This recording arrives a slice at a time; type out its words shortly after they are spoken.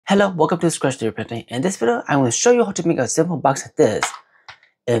Hello, welcome to Scratch 3D Printing. In this video, I'm going to show you how to make a simple box like this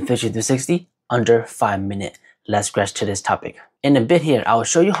in Fusion 360 under 5 minutes. Let's scratch to this topic. In a bit here, I will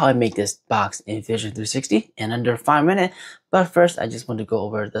show you how I make this box in Fusion 360 in under 5 minutes. But first, I just want to go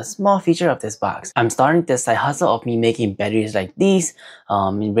over the small feature of this box. I'm starting this side hustle of me making batteries like these.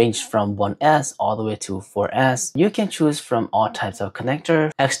 It range from 1S all the way to 4S. You can choose from all types of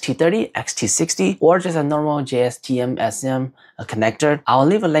connector, XT30, XT60, or just a normal JSTM SM connector. I'll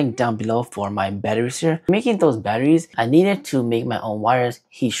leave a link down below for my batteries here. Making those batteries, I needed to make my own wires,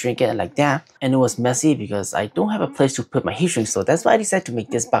 heat shrink it like that. And it was messy because I don't have a place to put my heat shrink. So that's why I decided to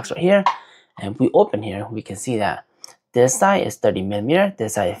make this box right here. And if we open here, we can see that this side is 30mm,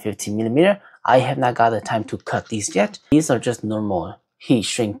 this side is 15mm. I have not got the time to cut these yet. These are just normal heat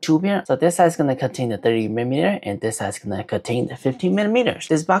shrink tube here. So this side is going to contain the 30mm and this side is going to contain the 15mm.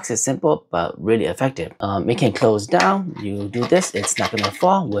 This box is simple but really effective. It can close down. You do this, it's not going to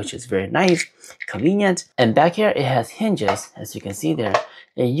fall, which is very nice, convenient. And back here it has hinges, as you can see there.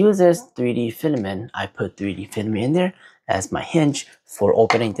 It uses 3D filament. I put 3D filament in there as my hinge for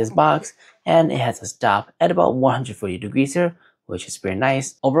opening this box, and it has a stop at about 140 degrees here, which is very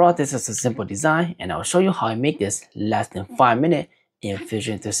nice. Overall, this is a simple design, and I'll show you how I make this less than 5 minutes in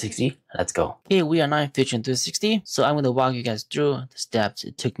Fusion 360. Let's go. Okay, we are now in Fusion 360, so I'm going to walk you guys through the steps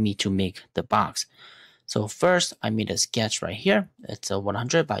it took me to make the box. So first, I made a sketch right here. It's a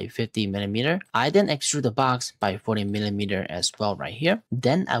 100 by 50mm. I then extrude the box by 40mm as well right here.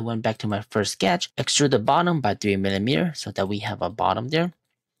 Then I went back to my first sketch, extrude the bottom by 3mm so that we have a bottom there.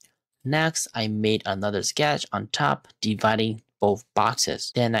 Next, I made another sketch on top, dividing both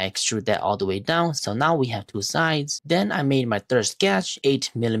boxes. Then I extrude that all the way down, so now we have two sides. Then I made my third sketch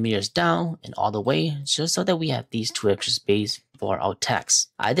 8mm down and all the way, just so that we have these two extra space for our text.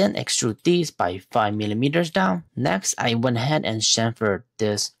 I then extrude these by 5mm down. Next, I went ahead and chamfered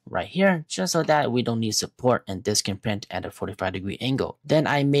this right here, just so that we don't need support and this can print at a 45-degree angle. Then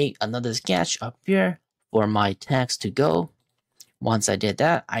I make another sketch up here for my text to go. Once I did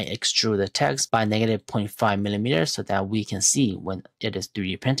that, I extrude the text by -0.5mm so that we can see when it is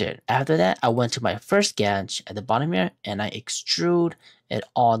 3D printed. After that, I went to my first sketch at the bottom here and I extrude it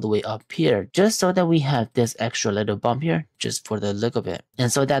all the way up here just so that we have this extra little bump here just for the look of it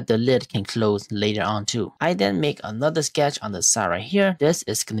and so that the lid can close later on too. I then make another sketch on the side right here. This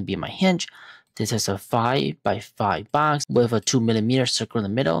is going to be my hinge. This is a 5 by 5 box with a 2mm circle in the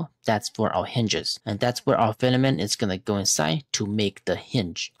middle. That's for our hinges. And that's where our filament is going to go inside to make the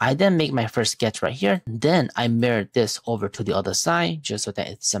hinge. I then make my first sketch right here. Then I mirror this over to the other side just so that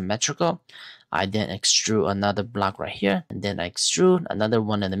it's symmetrical. I then extrude another block right here. And then I extrude another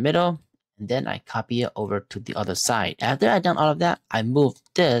one in the middle. And then I copy it over to the other side. After I've done all of that, I move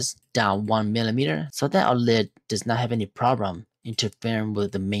this down 1mm so that our lid does not have any problem interfering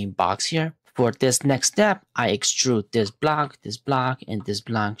with the main box here. For this next step, I extrude this block, and this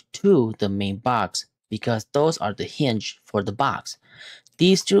block to the main box because those are the hinge for the box.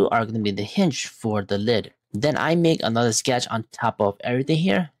 These two are going to be the hinge for the lid. Then I make another sketch on top of everything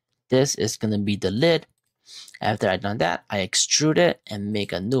here. This is going to be the lid. After I've done that, I extrude it and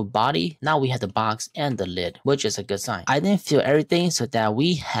make a new body. Now we have the box and the lid, which is a good sign. I then fill everything so that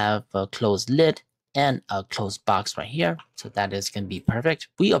we have a closed lid and a closed box right here, so that is gonna be perfect.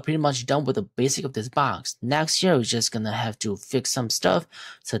 We are pretty much done with the basic of this box. Next here, we're just gonna have to fix some stuff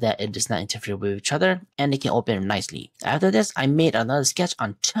so that it does not interfere with each other and it can open nicely. After this, I made another sketch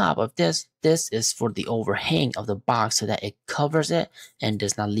on top of this. This is for the overhang of the box so that it covers it and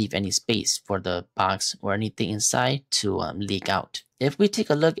does not leave any space for the box or anything inside to leak out. If we take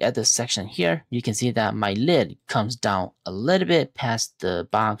a look at the section here, you can see that my lid comes down a little bit past the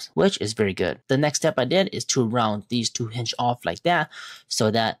box, which is very good. The next step I did is to round these two hinge off like that so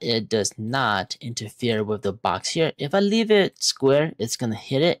that it does not interfere with the box here. If I leave it square, it's going to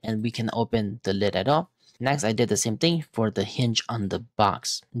hit it and we can open the lid at all. Next, I did the same thing for the hinge on the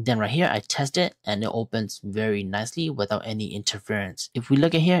box. Then right here, I test it and it opens very nicely without any interference. If we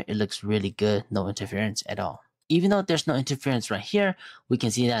look at here, it looks really good, no interference at all. Even though there's no interference right here, we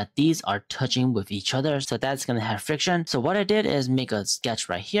can see that these are touching with each other, so that's going to have friction. So what I did is make a sketch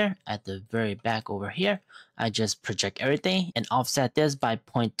right here at the very back over here. I just project everything and offset this by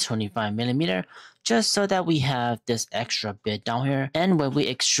 0.25mm just so that we have this extra bit down here. And when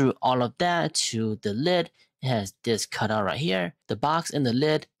we extrude all of that to the lid, it has this cutout right here. The box and the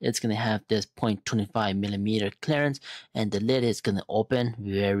lid, it's going to have this 0.25mm clearance and the lid is going to open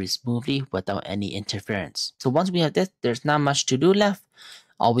very smoothly without any interference. So once we have this, there's not much to do left.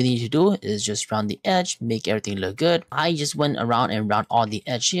 All we need to do is just round the edge, make everything look good. I just went around and round all the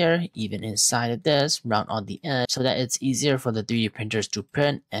edge here, even inside of this, round all the edge so that it's easier for the 3D printers to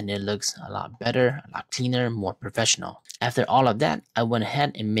print and it looks a lot better, a lot cleaner, more professional. After all of that, I went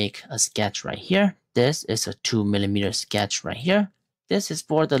ahead and make a sketch right here. This is a 2mm sketch right here. This is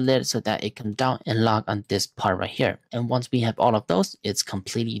for the lid so that it comes down and lock on this part right here. And once we have all of those, it's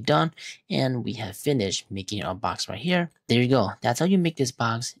completely done and we have finished making our box right here. There you go. That's how you make this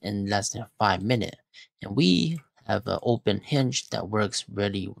box in less than 5 minutes. And we have an open hinge that works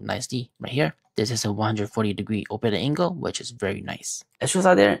really nicely right here. This is a 140-degree open angle, which is very nice. As shows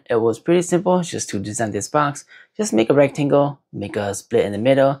out there, it was pretty simple just to design this box. Just make a rectangle, make a split in the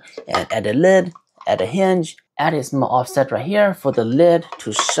middle, and add a lid, add a hinge, add a small offset right here for the lid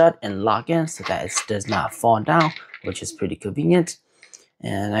to shut and lock in so that it does not fall down, which is pretty convenient.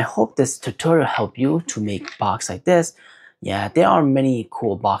 And I hope this tutorial helped you to make box like this. Yeah, there are many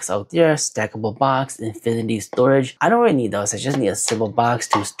cool boxes out there, stackable box, infinity storage. I don't really need those, I just need a simple box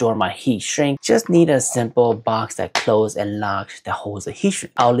to store my heat shrink. Just need a simple box that closes and locks that holds a heat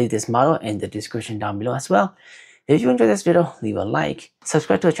shrink. I'll leave this model in the description down below as well. If you enjoyed this video, leave a like,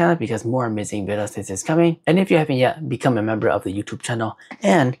 subscribe to the channel because more amazing videos like this is coming. And if you haven't yet, become a member of the YouTube channel.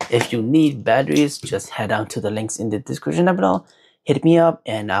 And if you need batteries, just head down to the links in the description down below. Hit me up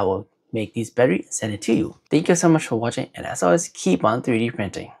and I will make these batteries and send it to you. Thank you so much for watching, and as always, keep on 3D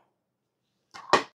printing.